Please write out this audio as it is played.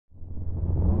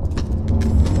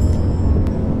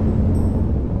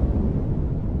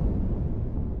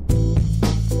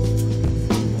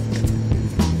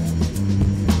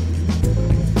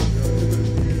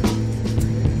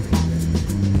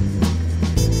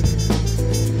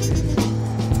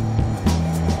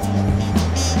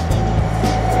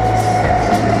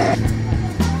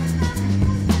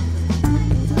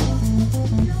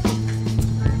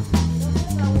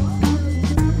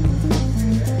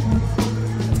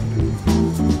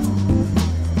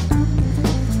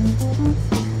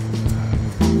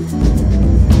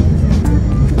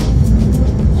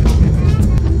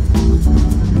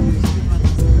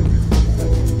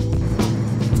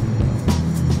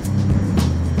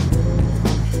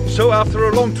So after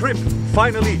a long trip,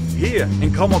 finally here in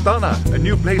Crans-Montana, a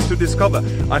new place to discover.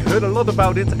 I heard a lot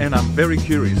about it and I'm very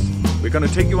curious. We're gonna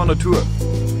take you on a tour.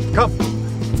 Come!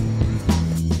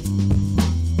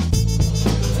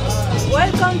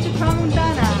 Welcome to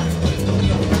Crans-Montana.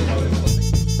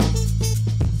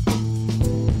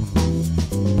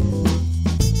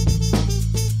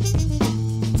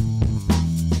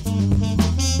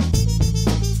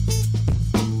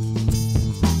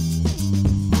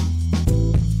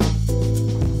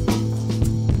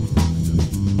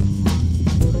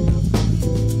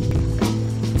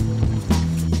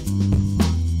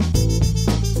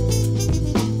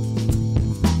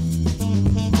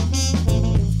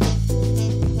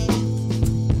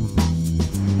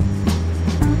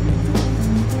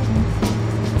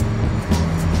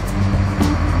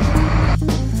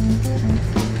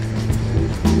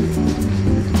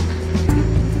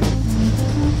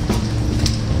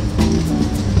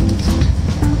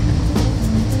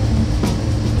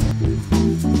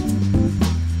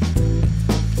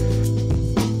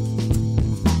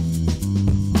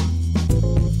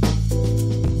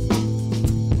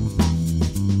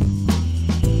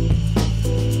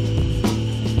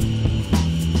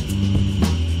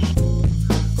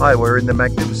 Hi, we're in the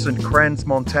magnificent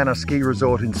Crans-Montana ski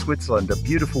resort in Switzerland. A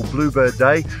beautiful bluebird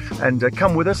day, and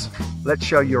come with us, let's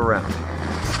show you around.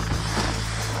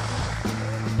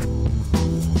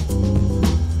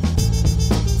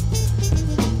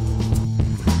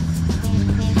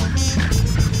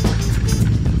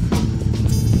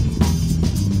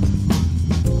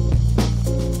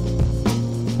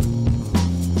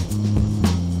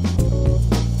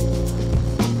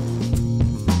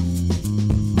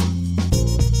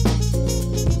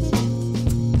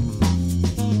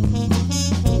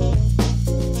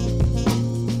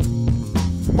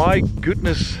 My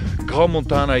goodness,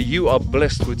 Crans-Montana, you are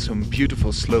blessed with some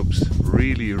beautiful slopes.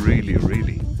 Really, really,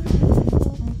 really.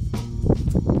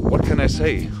 What can I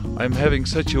say? I'm having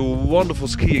such a wonderful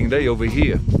skiing day over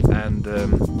here, and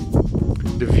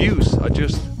the views are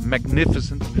just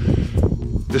magnificent.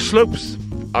 The slopes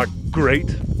are great,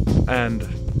 and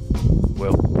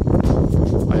well,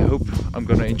 I hope I'm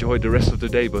gonna enjoy the rest of the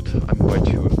day, but I'm quite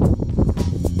sure.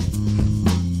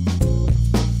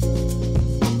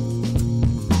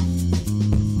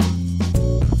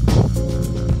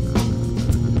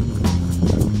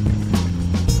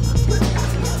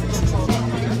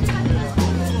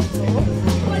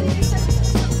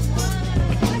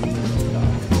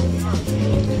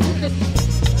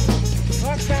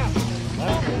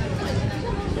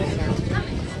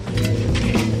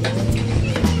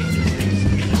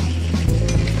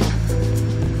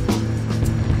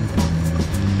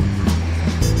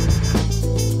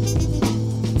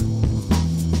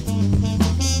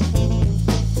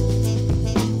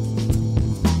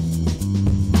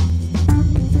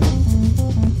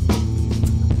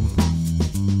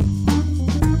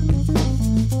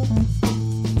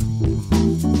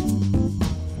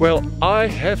 Well, I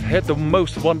have had the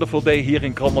most wonderful day here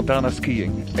in Crans-Montana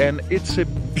skiing, and it's a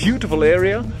beautiful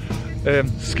area.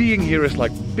 Skiing here is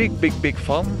like big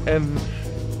fun, and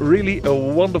really a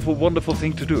wonderful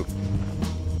thing to do.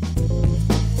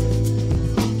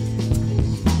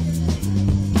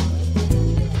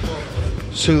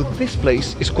 So this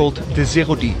place is called the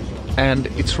Zéro D, and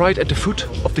it's right at the foot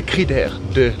of the Cri d'Air,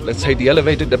 let's say the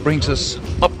elevator that brings us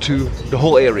up to the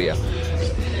whole area.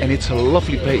 And it's a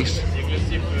lovely place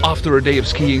after a day of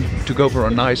skiing to go for a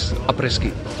nice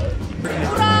après-ski.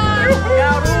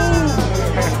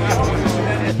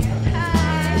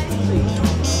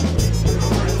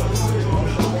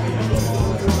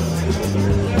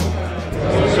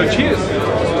 So cheers to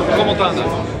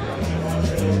Crans-Montana.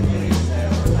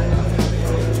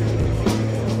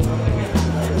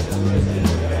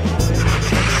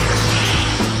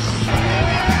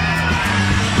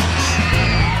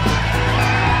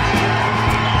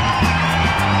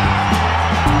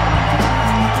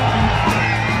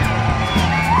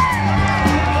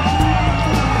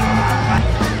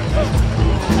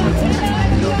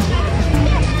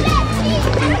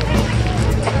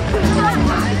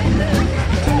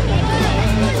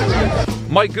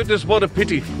 My goodness, what a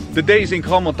pity. The days in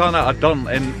Crans-Montana are done,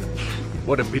 and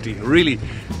what a pity, really.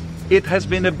 It has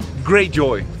been a great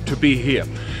joy to be here.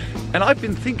 And I've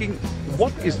been thinking,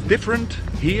 what is different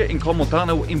here in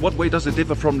Crans-Montana? In what way does it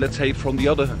differ from, let's say, from the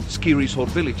other ski resort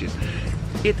villages?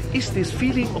 It is this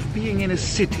feeling of being in a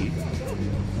city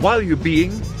while you're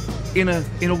being in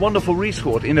a wonderful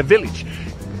resort, in a village.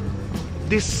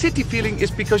 This city feeling is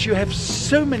because you have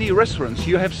so many restaurants,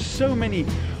 you have so many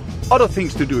other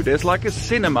things to do. There's like a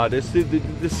cinema, there's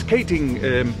the skating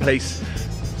place,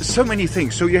 so many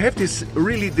things. So you have this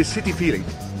really the city feeling.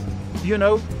 You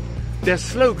know, their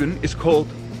slogan is called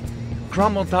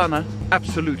Crans-Montana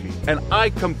Absolutely, and I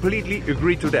completely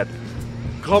agree to that.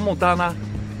 Crans-Montana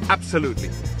Absolutely.